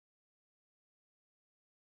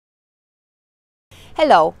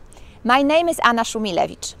Hello, my name is Anna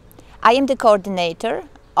Szumilewicz. I am the coordinator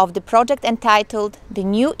of the project entitled The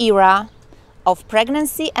New Era of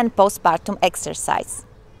Pregnancy and Postpartum Exercise,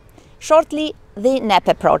 shortly the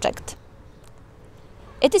NEPPE project.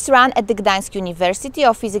 It is run at the Gdańsk University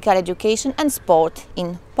of Physical Education and Sport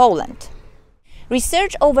in Poland.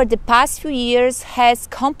 Research over the past few years has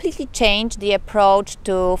completely changed the approach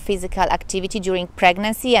to physical activity during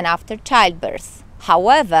pregnancy and after childbirth.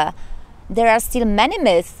 However, there are still many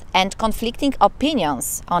myths and conflicting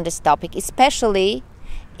opinions on this topic, especially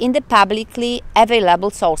in the publicly available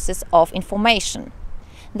sources of information.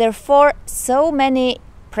 Therefore, so many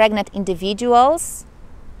pregnant individuals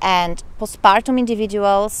and postpartum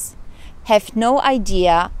individuals have no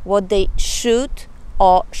idea what they should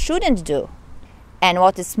or shouldn't do. And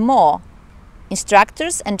what is more,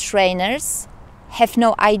 instructors and trainers have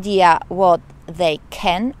no idea what they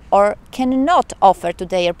can or cannot offer to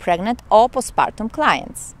their pregnant or postpartum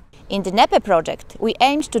clients. In the NEPPE project, we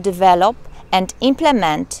aimed to develop and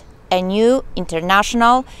implement a new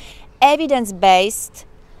international, evidence-based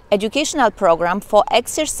educational program for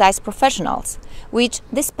exercise professionals, which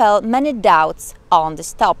dispel many doubts on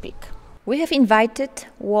this topic. We have invited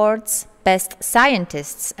world's best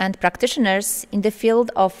scientists and practitioners in the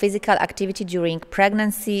field of physical activity during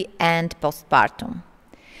pregnancy and postpartum.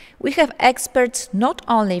 We have experts not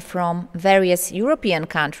only from various European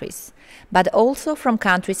countries, but also from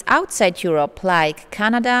countries outside Europe like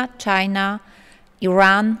Canada, China,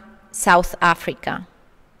 Iran, South Africa.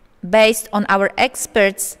 Based on our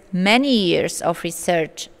experts' many years of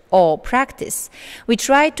research or practice, we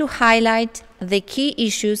try to highlight the key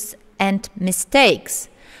issues and mistakes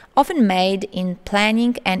often made in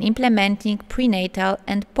planning and implementing prenatal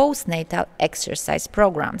and postnatal exercise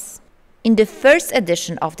programs. In the first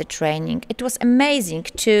edition of the training, it was amazing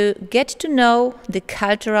to get to know the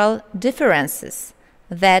cultural differences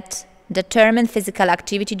that determine physical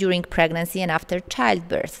activity during pregnancy and after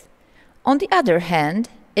childbirth. On the other hand,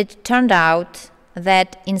 it turned out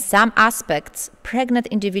that in some aspects, pregnant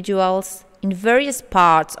individuals in various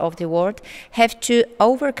parts of the world have to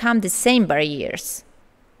overcome the same barriers.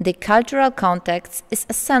 The cultural context is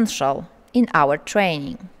essential in our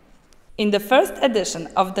training. In the first edition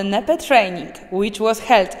of the NEPPE training, which was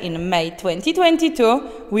held in May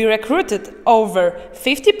 2022, we recruited over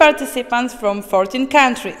 50 participants from 14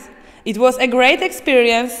 countries. It was a great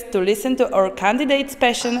experience to listen to our candidates'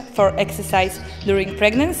 passion for exercise during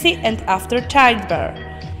pregnancy and after childbirth.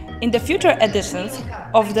 In the future editions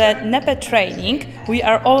of the NEPPE training, we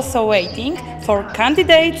are also waiting for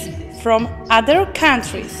candidates from other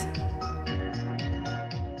countries.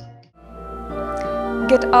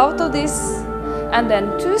 Get out of this and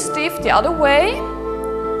then too stiff the other way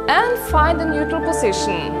and find a neutral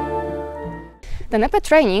position. The NEPPE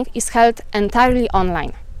training is held entirely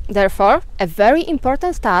online. Therefore, a very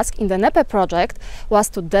important task in the NEPPE project was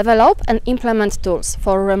to develop and implement tools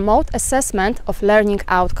for remote assessment of learning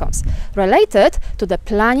outcomes related to the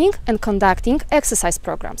planning and conducting exercise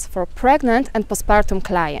programs for pregnant and postpartum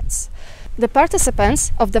clients. The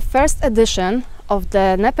participants of the first edition of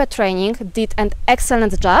the NEPPE training did an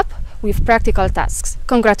excellent job with practical tasks.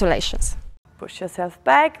 Congratulations! Push yourself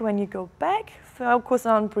back. When you go back, focus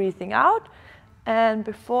on breathing out. And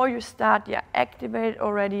before you start, activate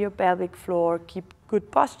already your pelvic floor. Keep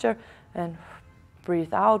good posture and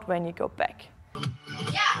breathe out when you go back.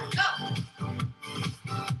 Yeah, go!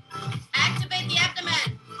 Activate the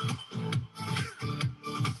abdomen.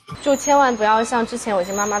 就千万不要像之前有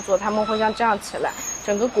些妈妈做，她们会像这样起来，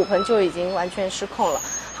整个骨盆就已经完全失控了。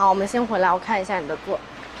好，我们先回来，我看一下你的做。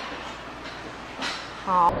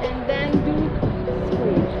好。And then do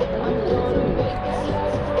switch.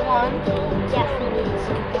 1, 2,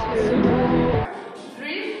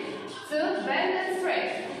 3, 2, bend and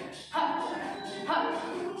straight. Up, up.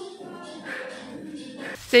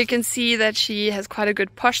 So you can see that she has quite a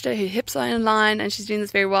good posture, her hips are in line and she's doing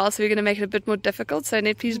this very well, so we're going to make it a bit more difficult. So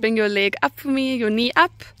Ned, please bring your leg up for me, your knee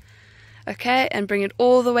up, okay, and bring it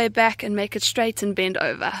all the way back and make it straight and bend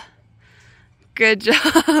over. Good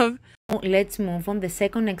job! Let's move on the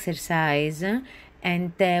second exercise,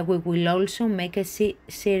 and we will also make a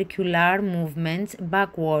circular movement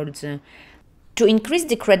backwards. To increase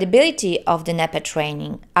the credibility of the NEPPE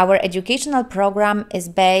training, our educational program is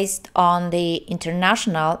based on the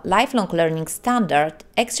international lifelong learning standard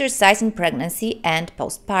Exercise in Pregnancy and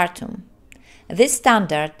Postpartum. This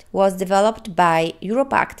standard was developed by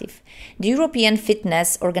EuropeActive, the European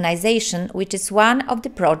fitness organization, which is one of the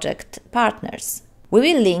project partners. We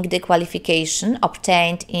will link the qualification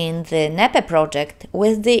obtained in the NEPPE project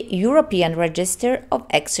with the European Register of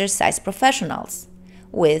Exercise Professionals,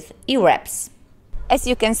 with EREPS. As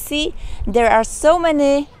you can see, there are so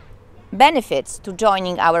many benefits to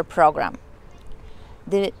joining our program.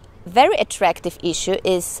 The very attractive issue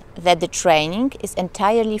is that the training is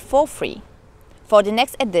entirely for free. For the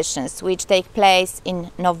next editions, which take place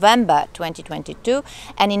in November 2022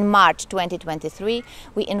 and in March 2023,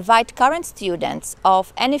 we invite current students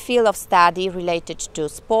of any field of study related to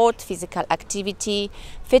sport, physical activity,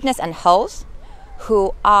 fitness and health,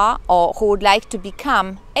 who are or who would like to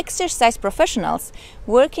become exercise professionals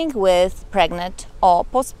working with pregnant or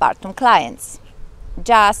postpartum clients.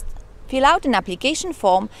 Just fill out an application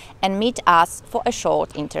form and meet us for a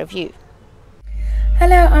short interview.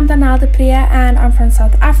 Hello, I'm Danalda Priya and I'm from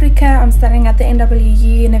South Africa. I'm studying at the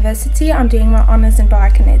NWU University. I'm doing my honours in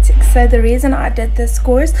biokinetics. So the reason I did this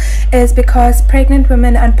course is because pregnant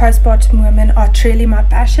women and postpartum women are truly my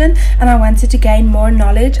passion, and I wanted to gain more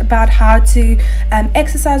knowledge about how to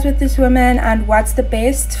exercise with these women and what's the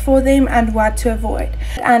best for them and what to avoid.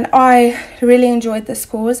 And I really enjoyed this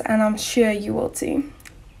course, and I'm sure you will too.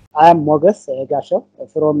 I am Mogus Gasho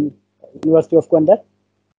from University of Gondar,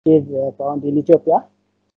 is found in Ethiopia.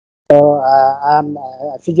 So I am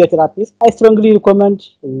a physiotherapist. I strongly recommend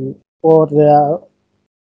for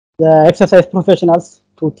the exercise professionals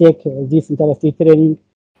to take this interesting training.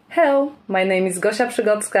 Hello, my name is Gosia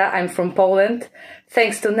Przygocka. I'm from Poland.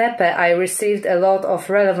 Thanks to NEPPE, I received a lot of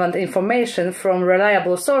relevant information from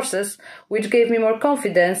reliable sources, which gave me more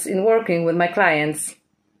confidence in working with my clients.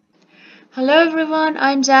 Hello everyone,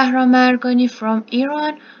 I'm Zahra Margoni from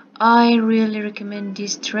Iran. I really recommend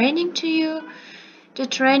this training to you. The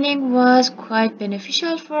training was quite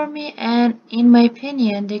beneficial for me, and in my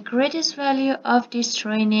opinion, the greatest value of this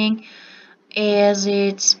training is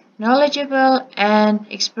its knowledgeable and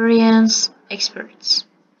experienced experts.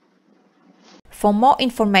 For more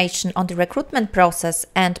information on the recruitment process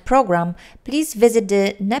and program, please visit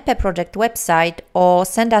the NEPPE project website or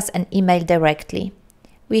send us an email directly.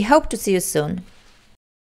 We hope to see you soon.